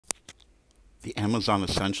The Amazon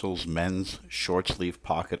Essentials men's short sleeve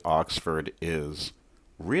pocket Oxford is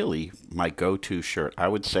really my go-to shirt. I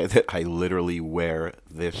would say that I literally wear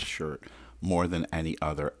this shirt more than any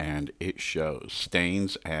other, and it shows,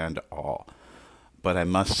 stains and all. But I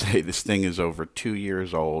must say, this thing is over 2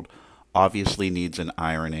 years old, obviously needs an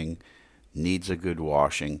ironing, needs a good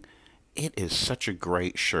washing. It is such a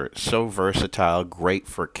great shirt, so versatile, great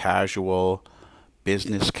for casual,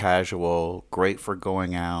 business casual, great for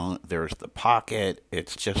going out. There's the pocket.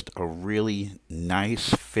 It's just a really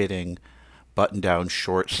nice fitting button down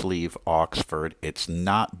short sleeve Oxford. It's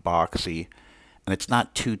not boxy and it's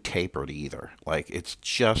not too tapered either. Like it's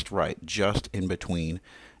just right, just in between.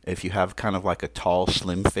 If you have kind of like a tall,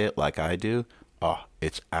 slim fit like I do, oh,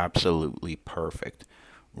 it's absolutely perfect.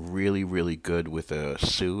 Really, really good with a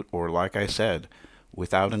suit or, like I said,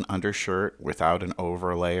 without an undershirt, without an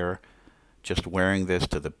overlayer, just wearing this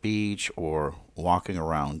to the beach or walking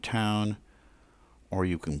around town, or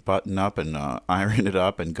you can button up and iron it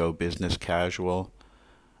up and go business casual.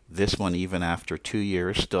 This one, even after 2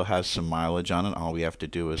 years, still has some mileage on it. All we have to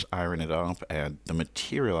do is iron it up, and the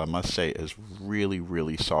material, I must say, is really,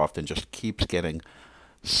 really soft and just keeps getting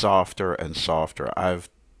softer and softer. I've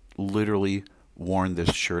literally worn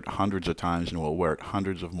this shirt hundreds of times and will wear it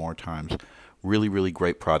hundreds of more times. Really, really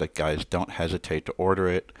great product, guys. Don't hesitate to order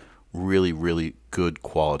it. Really, really good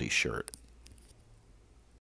quality shirt.